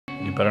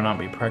You better not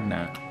be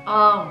pregnant.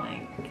 Oh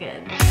my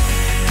goodness.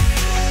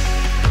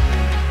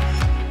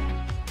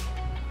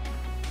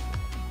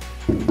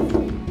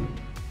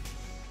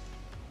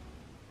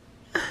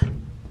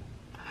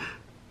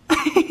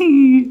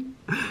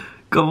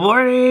 Good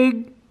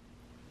morning.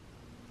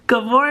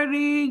 Good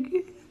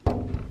morning.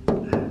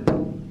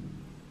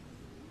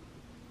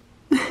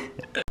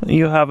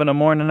 You having a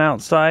morning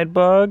outside,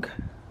 Bug?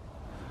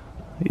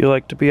 You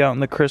like to be out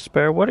in the crisp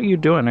air? What are you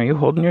doing? Are you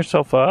holding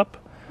yourself up?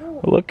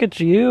 Look at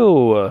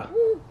you.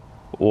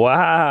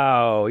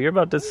 Wow, you're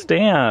about to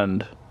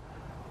stand.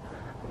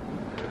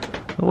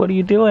 What are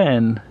you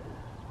doing?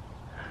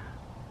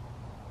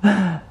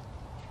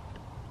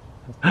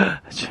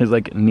 She's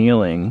like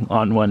kneeling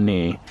on one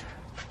knee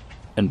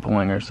and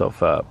pulling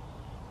herself up.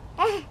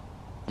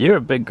 You're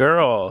a big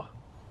girl.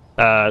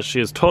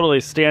 She is totally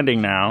standing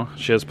now.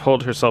 She has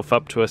pulled herself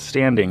up to a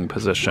standing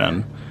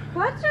position.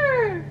 Watch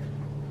her.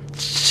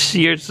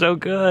 You're so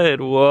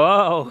good.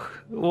 Whoa.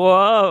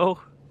 Whoa.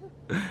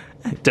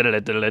 She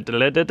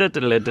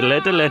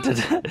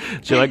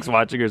likes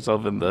watching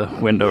herself in the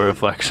window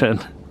reflection.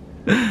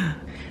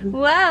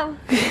 Whoa.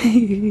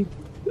 We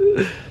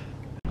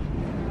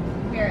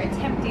are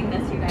attempting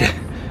this, you guys.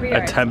 We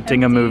are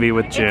attempting a movie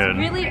with June. It's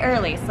really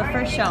early, it's the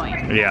first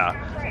showing.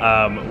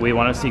 Yeah. We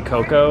want to see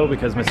Coco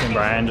because Missy and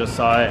Brian just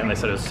saw it and they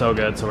said it was so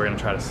good, so we're going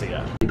to try to see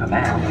it. What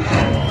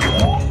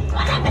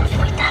happens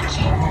if we touch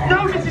it?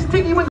 No, this is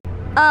Piggy with.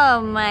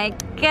 Oh my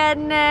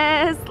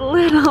goodness,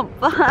 little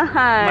Bug.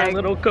 My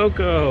little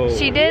Coco.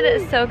 She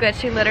did so good.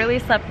 She literally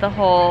slept the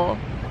whole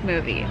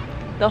movie.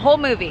 The whole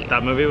movie.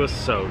 That movie was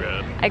so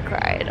good. I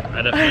cried.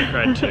 I definitely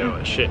cried too.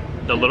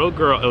 The little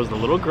girl, it was the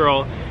little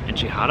girl, and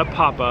she had a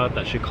papa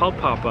that she called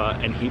Papa,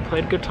 and he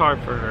played guitar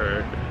for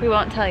her. We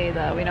won't tell you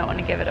though, we don't want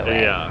to give it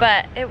away. Yeah.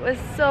 But it was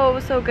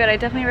so good. I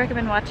definitely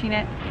recommend watching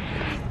it.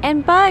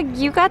 And Bug,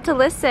 you got to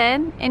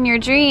listen in your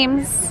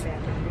dreams.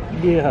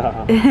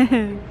 Yeah.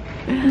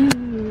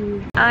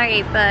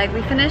 Alright, Bug,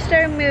 we finished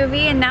our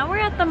movie and now we're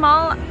at the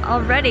mall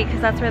already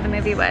because that's where the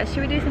movie was.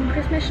 Should we do some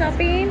Christmas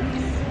shopping?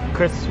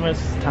 Christmas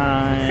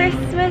time.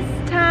 Christmas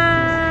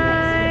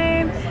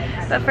time.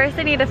 But first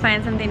I need to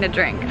find something to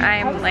drink.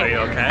 I'm like, are you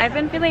okay? I've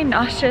been feeling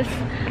nauseous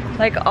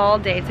like all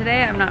day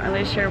today. I'm not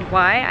really sure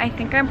why. I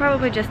think I'm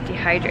probably just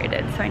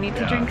dehydrated. So I need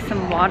to drink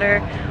some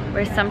water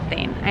or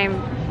something.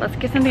 Let's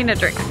get something to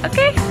drink,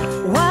 okay?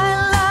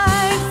 White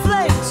light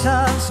flakes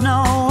of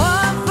snow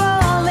are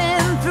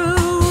falling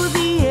through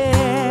the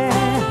air.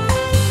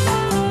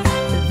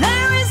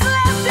 There is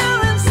laughter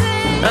and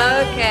singing.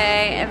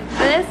 Okay, if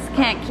this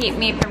can't keep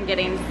me from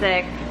getting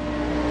sick,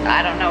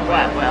 I don't know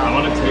what will. I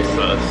want to taste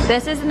this.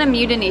 This is an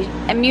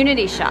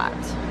immunity shot.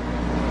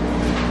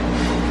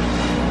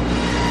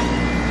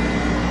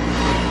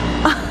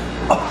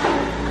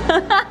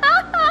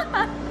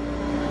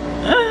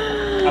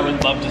 I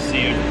would love to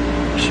see you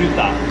shoot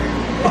that.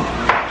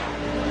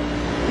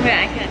 Wait,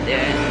 I can't do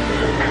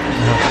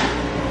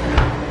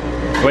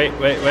it.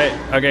 Wait.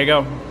 Okay,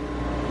 go.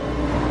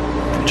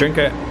 Drink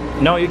it.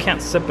 No, you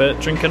can't sip it.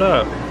 Drink it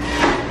up.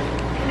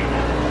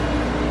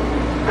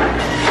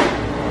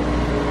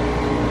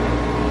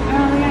 I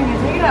don't think I can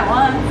take that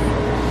one.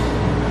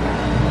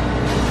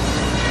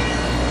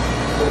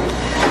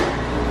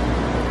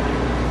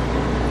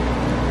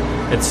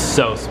 It's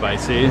so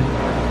spicy.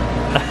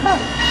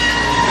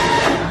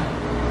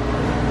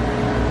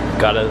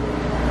 Got it.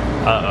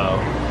 Uh-oh.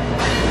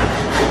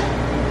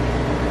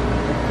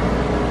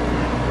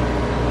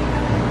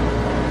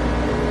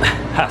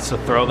 Has to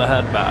throw the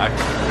head back.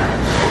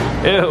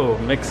 Ew,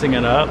 mixing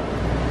it up.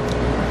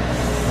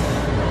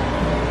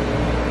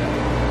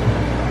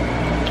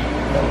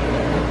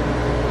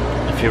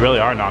 If you really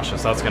are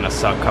nauseous, that's gonna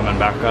suck coming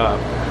back up.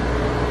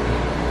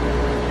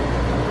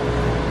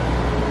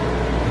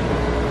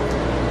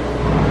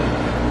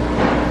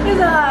 Who's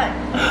that?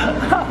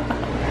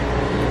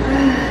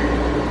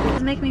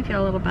 It'll make me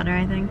feel a little better,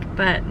 I think,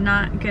 but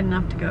not good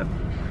enough to go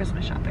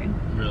Christmas shopping.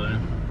 Really?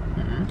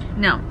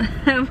 No.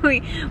 we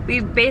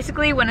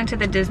basically went into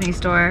the Disney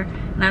store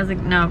and I was like,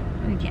 no,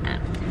 we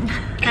can't.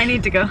 I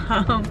need to go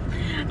home.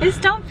 I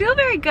just don't feel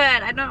very good.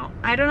 I don't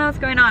know what's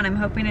going on. I'm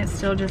hoping it's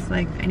still just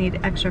like I need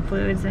extra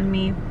fluids in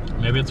me.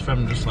 Maybe it's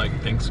from just like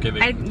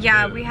Thanksgiving.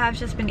 Yeah, we have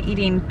just been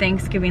eating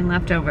Thanksgiving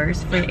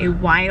leftovers for a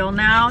while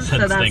now.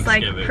 So that's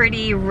like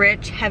pretty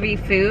rich, heavy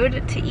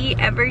food to eat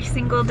every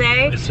single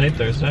day. Is today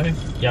Thursday?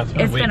 Yeah,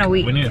 it's been a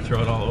week. We need to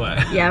throw it all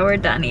away. Yeah, we're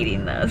done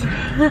eating those.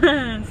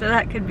 So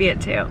that could be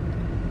it too.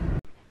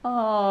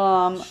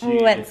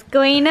 What's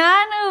going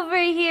on over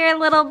here,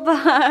 little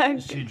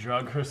Bug? She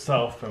drug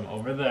herself from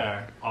over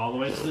there all the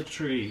way to the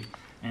tree,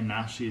 and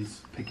now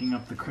she's picking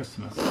up the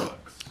Christmas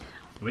books.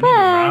 We need to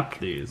wrap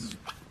these.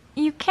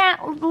 You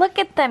can't look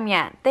at them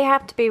yet. They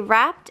have to be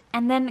wrapped,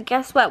 and then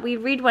guess what? We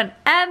read one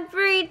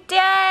every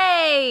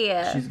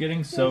day. She's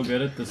getting so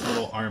good at this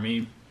little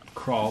army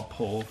crawl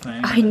pull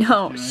thing. I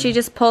know. She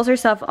just pulls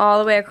herself all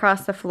the way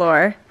across the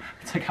floor.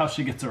 It's like how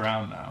she gets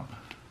around now.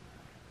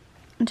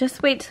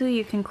 Just wait till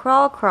you can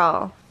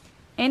crawl.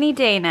 Any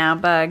day now,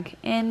 Bug.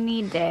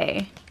 Any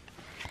day.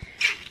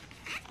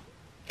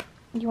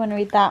 You want to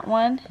read that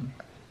one?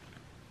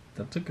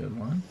 That's a good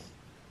one.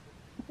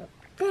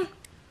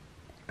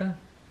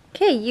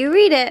 Okay, you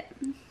read it.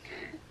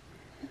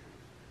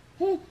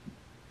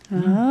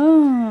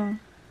 Oh.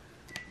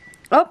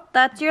 Oh,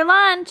 that's your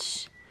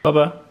lunch.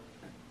 Bubba.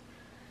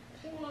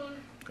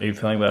 Are you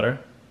feeling better?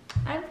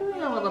 I'm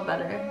feeling a little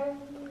better.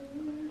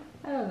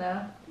 I don't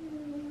know.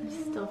 I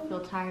still feel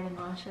tired and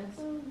nauseous.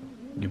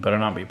 You better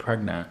not be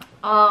pregnant.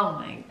 Oh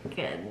my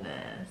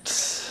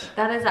goodness.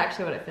 That is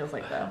actually what it feels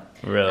like though.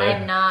 Really?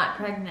 I'm not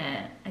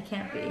pregnant. I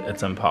can't be.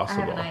 It's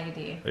impossible. I have an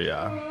IUD.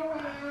 Yeah.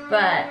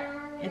 But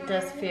it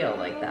does feel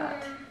like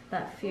that.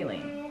 That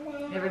feeling.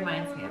 It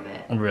reminds me of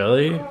it.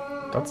 Really?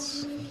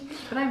 That's...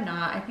 But I'm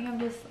not. I think I'm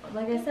just,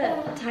 like I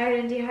said, tired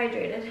and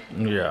dehydrated.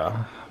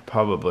 Yeah,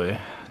 probably.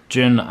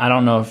 June, I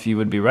don't know if you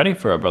would be ready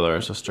for a brother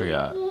or sister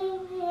yet.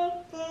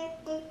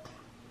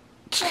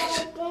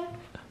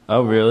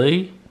 Oh,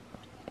 really?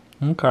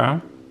 Okay.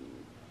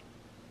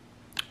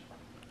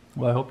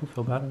 Well, I hope you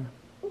feel better.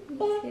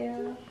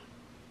 Yeah.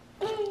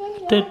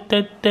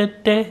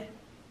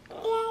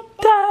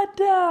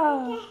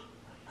 Da-da.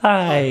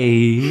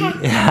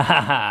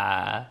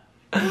 Hi.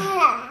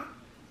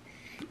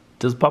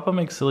 Does Papa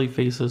make silly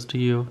faces to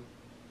you?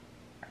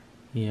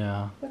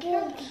 Yeah. Look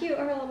how cute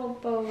our little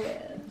bow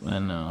is. I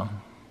know.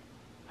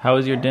 How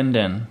is your din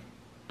din?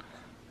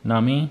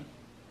 Nummy?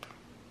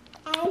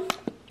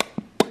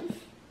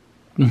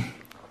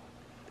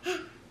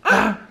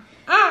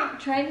 I'm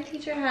trying to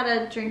teach her how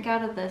to drink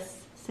out of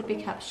this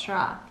sippy cup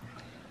straw.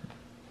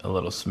 A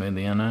little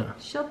smoothie in it?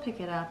 She'll pick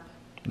it up.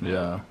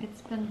 Yeah.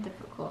 It's been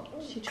difficult.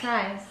 She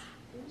tries.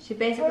 She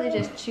basically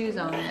just chews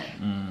on it.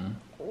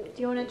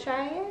 Do you want to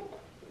try it?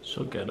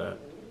 She'll get it.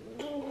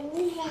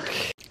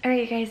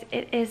 Alright, you guys,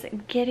 it is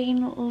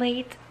getting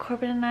late.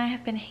 Corbin and I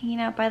have been hanging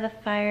out by the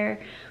fire.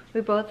 We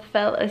both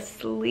fell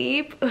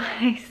asleep.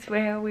 I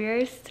swear, we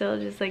are still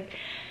just like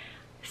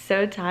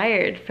so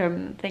tired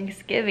from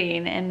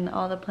Thanksgiving and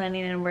all the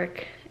planning and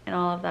work and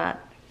all of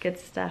that good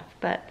stuff.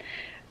 But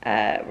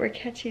we're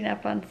catching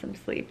up on some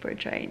sleep. We're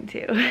trying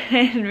to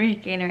and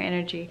regain our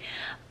energy.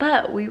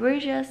 But we were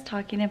just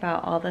talking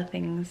about all the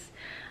things.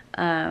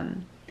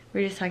 We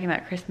were just talking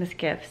about Christmas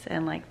gifts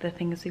and like the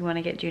things we want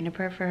to get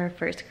Juniper for her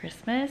first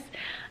Christmas.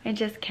 I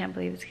just can't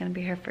believe it's going to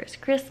be her first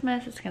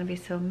Christmas. It's going to be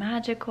so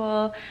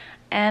magical.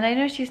 And I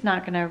know she's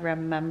not going to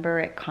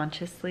remember it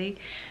consciously,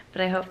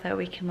 but I hope that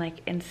we can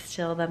like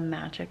instill the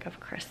magic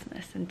of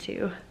Christmas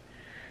into,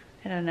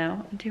 I don't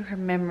know, into her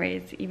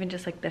memories, even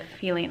just like the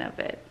feeling of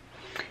it.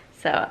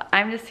 So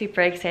I'm just super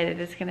excited.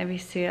 It's going to be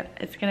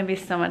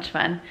so much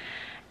fun.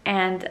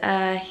 And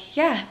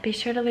yeah, be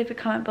sure to leave a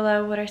comment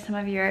below. What are some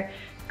of your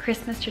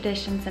Christmas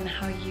traditions and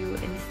how you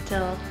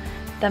instill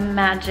the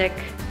magic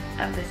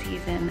of the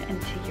season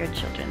into your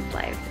children's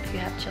lives if you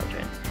have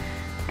children.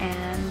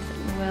 And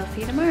we'll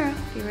see you tomorrow.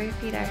 See where your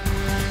feet are.